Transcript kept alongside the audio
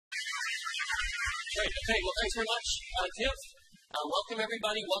Great. Okay, well, thanks very much, Tiff. Welcome,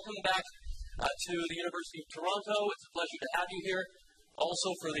 everybody. Welcome back to the University of Toronto. It's a pleasure to have you here.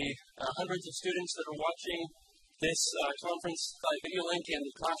 Also, for the hundreds of students that are watching this conference by video link in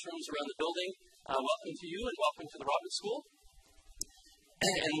classrooms around the building, welcome to you and welcome to the Rotman School.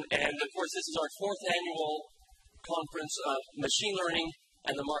 And of course, this is our fourth annual conference of machine learning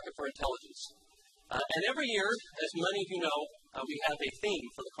and the market for intelligence. And every year, as many of you know, we have a theme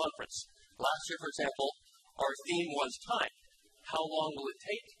for the conference. Last year, for example, our theme was time. How long will it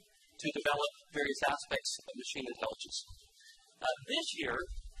take to develop various aspects of machine intelligence? This year,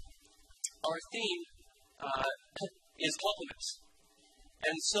 our theme is complements.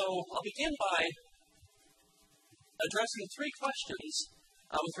 And so I'll begin by addressing three questions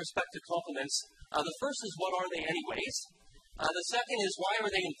with respect to complements. The first is, what are they anyways? The second is, why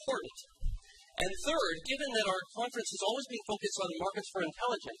are they important? And third, given that our conference has always been focused on markets for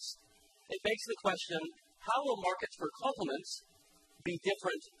intelligence, it begs the question, how will markets for complements be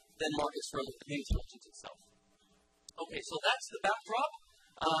different than markets for the intelligence itself? Okay, so that's the backdrop,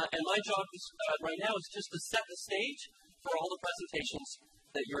 and my job right now is just to set the stage for all the presentations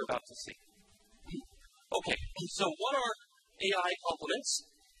that you're about to see. Okay, so what are AI complements,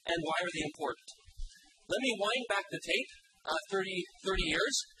 and why are they important? Let me wind back the tape 30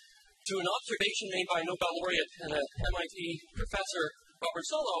 years to an observation made by Nobel laureate and an MIT professor, Robert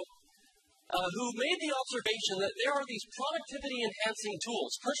Solow, who made the observation that there are these productivity-enhancing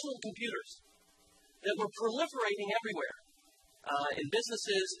tools, personal computers, that were proliferating everywhere, in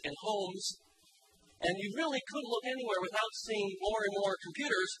businesses, in homes, and you really couldn't look anywhere without seeing more and more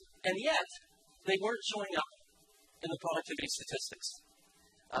computers, and yet they weren't showing up in the productivity statistics.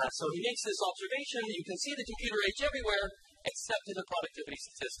 So he makes this observation. You can see the computer age everywhere, except in the productivity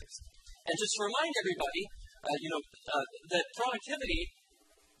statistics. And just to remind everybody, that productivity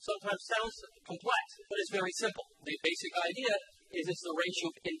sometimes sounds complex, but it's very simple. The basic idea is it's the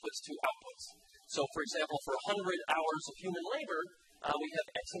ratio of inputs to outputs. So, for example, for 100 hours of human labor, we have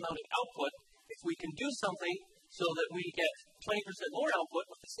X amount of output. If we can do something so that we get 20% more output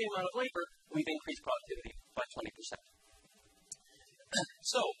with the same amount of labor, we've increased productivity by 20%.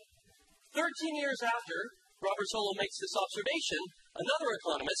 So, 13 years after Robert Solow makes this observation, another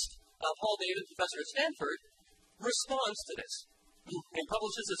economist, Paul David, professor at Stanford, responds to this. He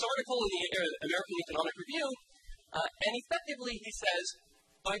publishes this article in the American Economic Review, and effectively he says,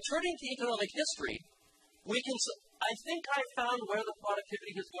 by turning to economic history, I think I found where the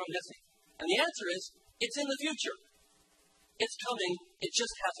productivity has gone missing. And the answer is, it's in the future. It's coming, it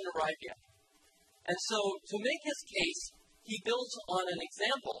just hasn't arrived yet. And so, to make his case, he builds on an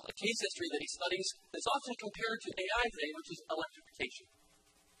example, a case history that he studies that's often compared to AI today, which is electrification.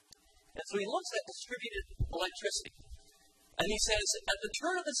 And so he looks at distributed electricity. And he says, at the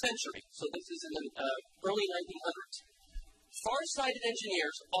turn of the century, so this is in the early 1900s, far-sighted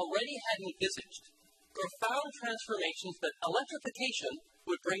engineers already had envisaged profound transformations that electrification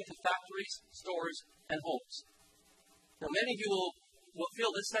would bring to factories, stores, and homes. Now, many of you will feel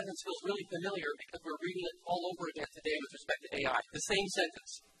this sentence feels really familiar because we're reading it all over again today with respect to AI. The same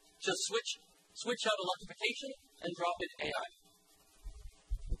sentence. Just switch out electrification and drop in AI.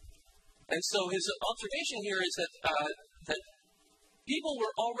 And so his observation here is that people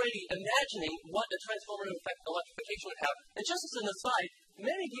were already imagining what a transformative effect electrification would have. And just as an aside,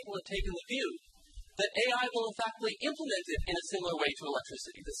 many people have taken the view that AI will in fact be implemented in a similar way to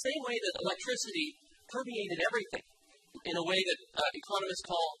electricity. The same way that electricity permeated everything in a way that economists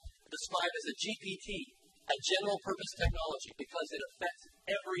describe as a GPT, a general purpose technology, because it affects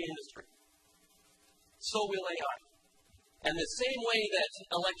every industry. So will AI. And the same way that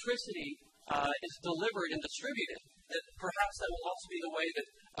electricity is delivered and distributed, that perhaps that will also be the way that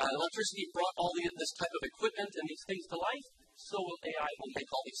electricity brought all this type of equipment and these things to life, so will AI will make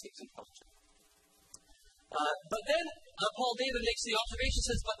all these things intelligent. But then Paul David makes the observation,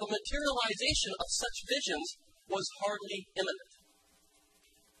 says, but the materialization of such visions was hardly imminent.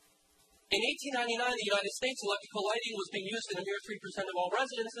 In 1899, the United States, electrical lighting was being used in a mere 3% of all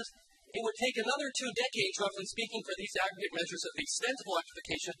residences. It would take another 2 decades, roughly speaking, for these aggregate measures of the extent of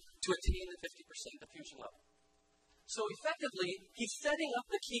electrification to attain the 50% diffusion level. So effectively, he's setting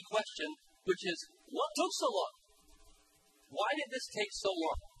up the key question, which is, what took so long? Why did this take so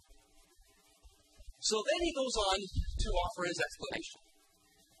long? So then he goes on to offer his explanation.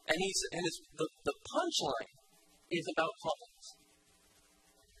 And the punchline is about complements.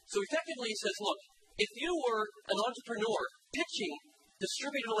 So effectively he says, look, if you were an entrepreneur pitching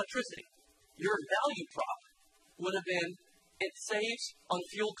distributed electricity, your value prop would have been it saves on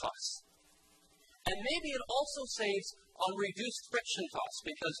fuel costs. And maybe it also saves on reduced friction costs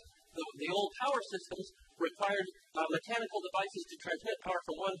because the old power systems required mechanical devices to transmit power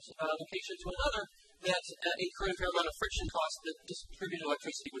from one location to another that incurred a fair amount of friction costs that distributed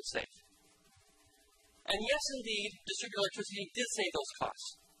electricity would save. And yes, indeed, distributed electricity did save those costs.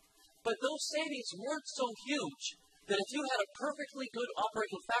 But those savings weren't so huge that if you had a perfectly good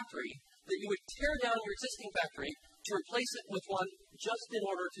operating factory, that you would tear down your existing factory to replace it with one just in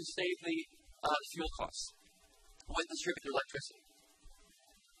order to save the fuel costs with distributed electricity.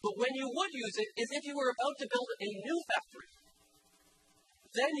 But when you would use it is if you were about to build a new factory.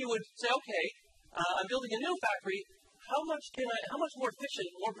 Then you would say, okay, I'm building a new factory. How much more efficient,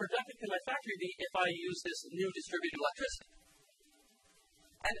 more productive can my factory be if I use this new distributed electricity?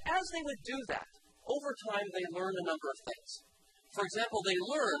 And as they would do that, over time they learned a number of things. For example, they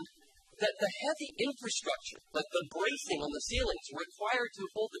learned that the heavy infrastructure, like the bracing on the ceilings required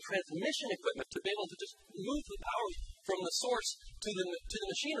to hold the transmission equipment to be able to just move the power from the source to the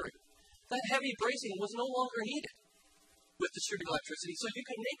machinery, that heavy bracing was no longer needed with distributed electricity, so you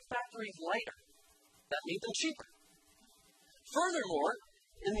could make factories lighter. That made them cheaper. Furthermore,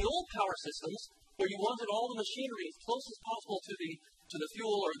 in the old power systems, where you wanted all the machinery as close as possible to the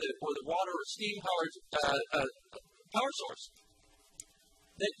fuel or the water or steam-powered power source,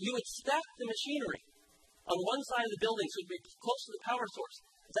 that you would stack the machinery on one side of the building so it would be close to the power source.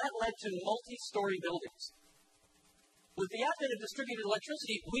 That led to multi-story buildings. With the advent of distributed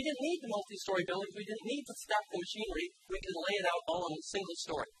electricity, we didn't need the multi-story buildings. We didn't need to stack the machinery. We could lay it out all in a single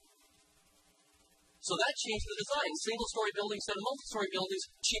story. So that changed the design. Single-story buildings instead of multi-story buildings,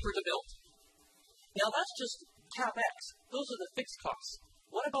 cheaper to build. Now that's just CapEx. Those are the fixed costs.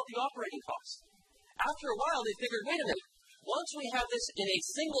 What about the operating costs? After a while, they figured, wait a minute, once we have this in a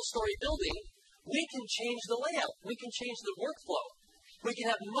single-story building, we can change the layout. We can change the workflow. We can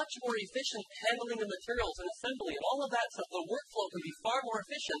have much more efficient handling of materials and assembly and all of that stuff. The workflow can be far more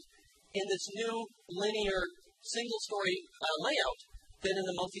efficient in this new linear single-story layout than in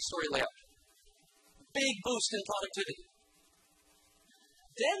the multi-story layout. Big boost in productivity.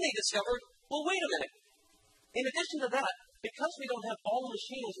 Then they discovered, well, wait a minute. In addition to that, because we don't have all the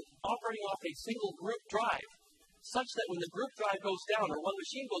machines operating off a single group drive, such that when the group drive goes down or one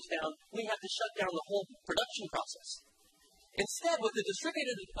machine goes down, we have to shut down the whole production process. Instead, with the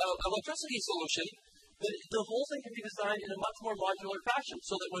distributed electricity solution, the whole thing can be designed in a much more modular fashion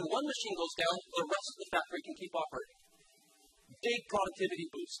so that when one machine goes down, the rest of the factory can keep operating. Big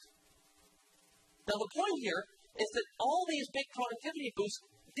productivity boost. Now, the point here is that all these big productivity boosts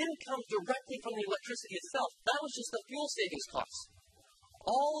didn't come directly from the electricity itself. That was just the fuel savings costs.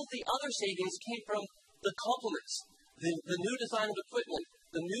 All of the other savings came from the complements, the new design of equipment,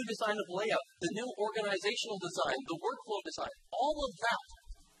 the new design of layout, the new organizational design, the workflow design. All of that,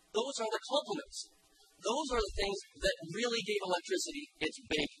 those are the complements. Those are the things that really gave electricity its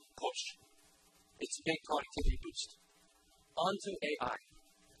big push, its big productivity boost. On to AI.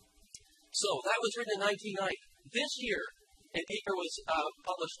 So that was written in 1990. This year, a paper was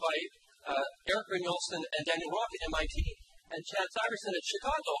published by Eric Brynjolfsson and Daniel Rock at MIT and Chad Syverson at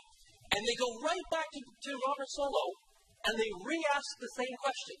Chicago, and they go right back to Robert Solow, and they re-ask the same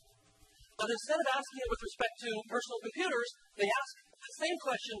question. But instead of asking it with respect to personal computers, they ask the same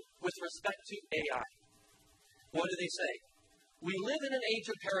question with respect to AI. What do they say? We live in an age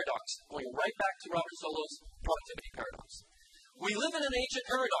of paradox, going right back to Robert Solow's productivity paradox. We live in an age of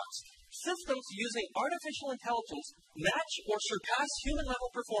paradox. Systems using artificial intelligence match or surpass human-level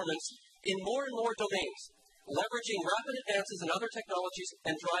performance in more and more domains, leveraging rapid advances in other technologies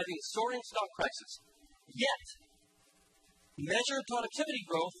and driving soaring stock prices. Yet, measured productivity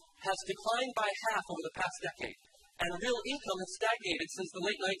growth has declined by half over the past decade, and real income has stagnated since the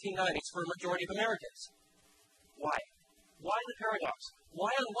late 1990s for a majority of Americans. Why? Why the paradox?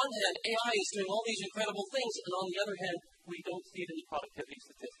 Why on one hand AI is doing all these incredible things, and on the other hand we don't see it in the productivity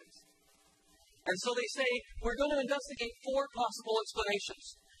statistics? And so they say, we're going to investigate 4 possible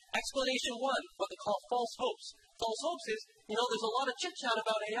explanations. Explanation 1, what they call false hopes. False hopes is, there's a lot of chit-chat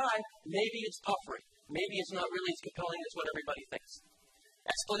about AI. Maybe it's puffery. Maybe it's not really as compelling as what everybody thinks.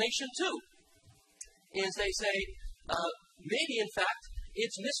 Explanation 2 is they say, maybe in fact,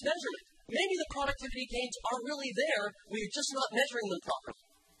 it's mismeasurement. Maybe the productivity gains are really there. We're just not measuring them properly.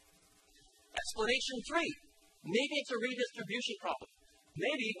 Explanation 3, maybe it's a redistribution problem.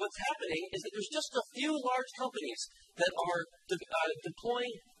 Maybe what's happening is that there's just a few large companies that are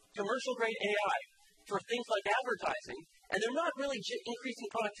deploying commercial-grade AI for things like advertising, and they're not really increasing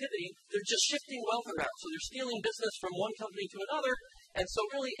productivity. They're just shifting wealth around. So they're stealing business from one company to another, and so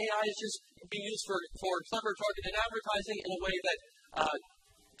really AI is just being used for clever targeted advertising in a way that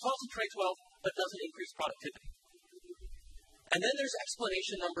concentrates wealth but doesn't increase productivity. And then there's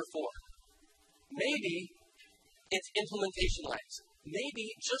explanation number 4. Maybe it's implementation lags.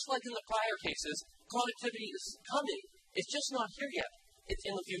 Maybe, just like in the prior cases, productivity is coming. It's just not here yet. It's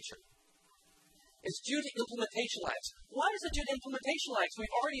in the future. It's due to implementation lags. Why is it due to implementation lags?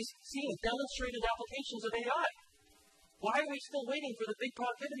 We've already seen demonstrated applications of AI. Why are we still waiting for the big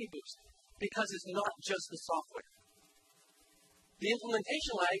productivity boost? Because it's not just the software. The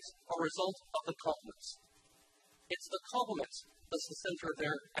implementation lags are a result of the complements. It's the complements that's the center of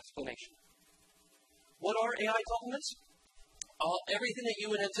their explanation. What are AI complements? Everything that you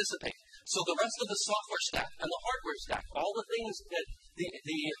would anticipate. So the rest of the software stack and the hardware stack, all the things that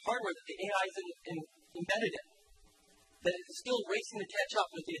the hardware that the AI is embedded in, that is still racing to catch up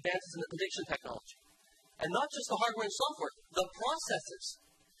with the advances in the prediction technology. And not just the hardware and software, the processes.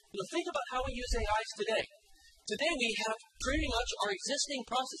 Think about how we use AIs today. Today we have pretty much our existing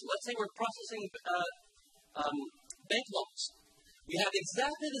process. Let's say we're processing bank loans. We have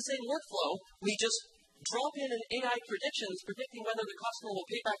exactly the same workflow. We just drop in an AI predictions predicting whether the customer will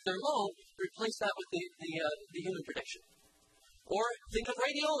pay back their loan, replace that with the human prediction. Or think of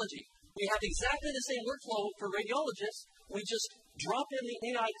radiology. We have exactly the same workflow for radiologists. We just drop in the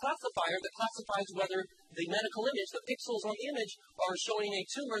AI classifier that classifies whether the medical image, the pixels on the image, are showing a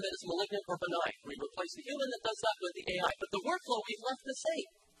tumor that is malignant or benign. We replace the human that does that with the AI. But the workflow we've left the same.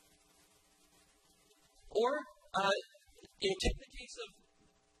 Or take the case of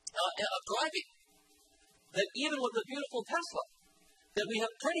driving. That even with the beautiful Tesla, that we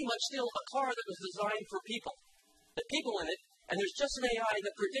have pretty much still a car that was designed for people. The people in it, and there's just an AI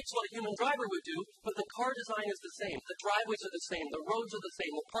that predicts what a human driver would do, but the car design is the same. The driveways are the same. The roads are the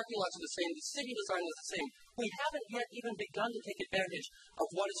same. The parking lots are the same. The city design is the same. We haven't yet even begun to take advantage of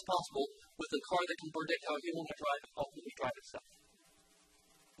what is possible with a car that can predict how a human would drive and ultimately drive itself.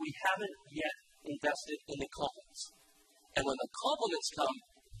 We haven't yet invested in the complements. And when the complements come,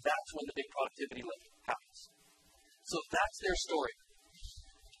 that's when the big productivity lift happens. So that's their story.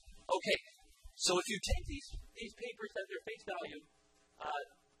 Okay, so if you take these papers at their face value,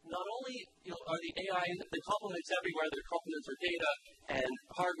 not only are the AI, the complements everywhere, their complements are data and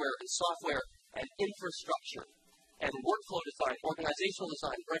hardware and software and infrastructure and workflow design, organizational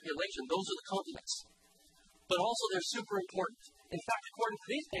design, regulation, those are the complements. But also they're super important. In fact, according to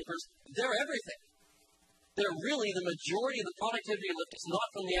these papers, they're everything. They're really the majority of the productivity lift is not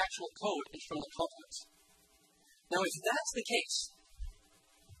from the actual code, it's from the complements. Now, if that's the case,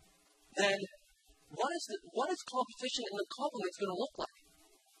 then what is competition in the complements going to look like?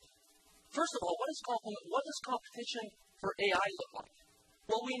 First of all, what does competition for AI look like?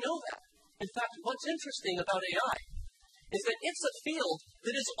 Well, we know that. In fact, what's interesting about AI is that it's a field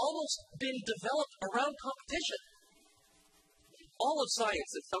that has almost been developed around competition. All of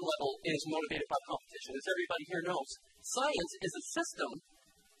science at some level is motivated by competition, as everybody here knows. Science is a system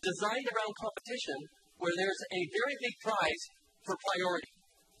designed around competition where there's a very big prize for priority.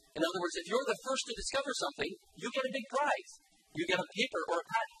 In other words, if you're the first to discover something, you get a big prize. You get a paper or a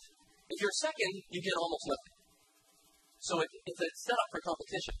patent. If you're second, you get almost nothing. So it's a setup for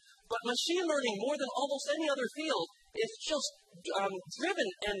competition. But machine learning, more than almost any other field, is just driven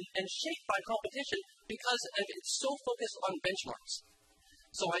and shaped by competition because it's so focused on benchmarks.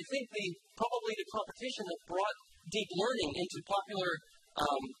 So I think probably the competition that brought deep learning into popular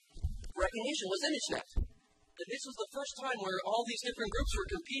recognition was ImageNet. And this was the first time where all these different groups were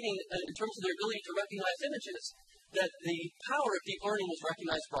competing in terms of their ability to recognize images, that the power of deep learning was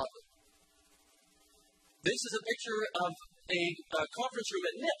recognized broadly. This is a picture of a conference room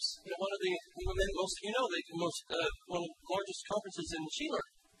at NIPS, one of the most of you know, one of the largest conferences in machine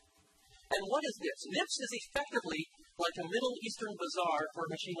learning. And what is NIPS? NIPS is effectively like a Middle Eastern bazaar for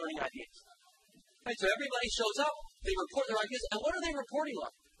machine learning ideas. Right, so everybody shows up, they report their ideas, and what are they reporting on?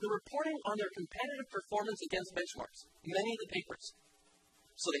 They're reporting on their competitive performance against benchmarks, many of the papers.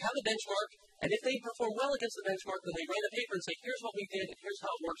 So they have a benchmark, and if they perform well against the benchmark, then they write a paper and say, here's what we did, and here's how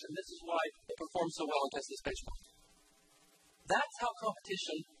it works, and this is why it performs so well against this benchmark. That's how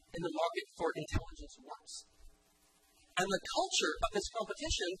competition in the market for intelligence works. And the culture of this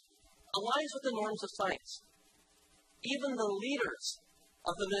competition aligns with the norms of science. Even the leaders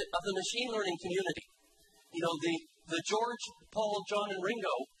of the machine learning community, the George, Paul, John, and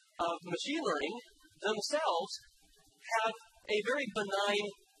Ringo of machine learning themselves have a very benign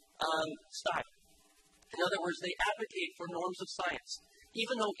style. In other words, they advocate for norms of science.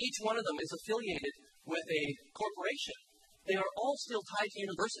 Even though each one of them is affiliated with a corporation, they are all still tied to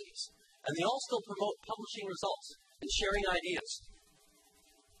universities, and they all still promote publishing results and sharing ideas.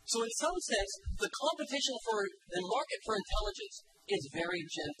 So in some sense, the competition for the market for intelligence is very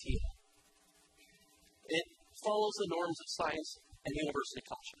genteel. It follows the norms of science and university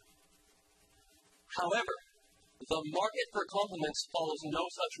culture. However, the market for compliments follows no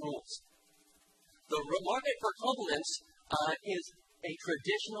such rules. The market for compliments is a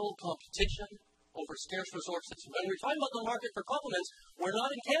traditional competition over scarce resources. When we're talking about the market for compliments, we're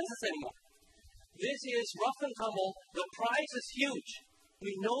not in Kansas anymore. This is rough and tumble. The prize is huge.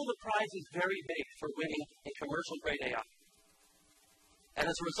 We know the prize is very big for winning a commercial-grade AI. And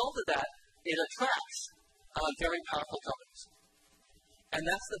as a result of that, it attracts very powerful companies. And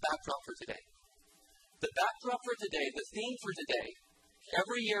that's the backdrop for today. The backdrop for today, the theme for today,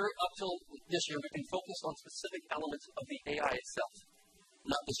 every year up till this year, we've been focused on specific elements of the AI itself.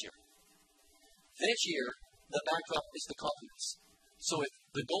 Not this year. This year, the backdrop is the compliments. So if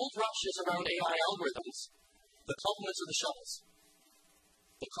the gold rush is around AI algorithms, the compliments are the shovels.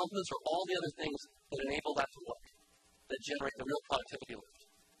 The compliments are all the other things that enable that to work, that generate the real productivity lift.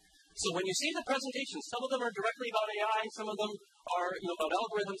 So when you see the presentations, some of them are directly about AI, some of them are about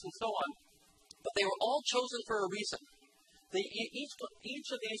algorithms and so on, but they were all chosen for a reason. Each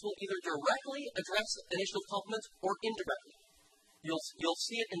of these will either directly address an issue of compliments or indirectly. You'll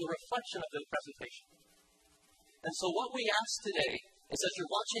see it in the reflection of the presentation. And so what we ask today is, as you're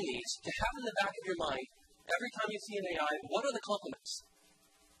watching these, to have in the back of your mind, every time you see an AI, what are the compliments?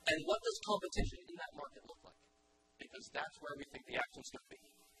 And what does competition in that market look like? Because that's where we think the action's going to be.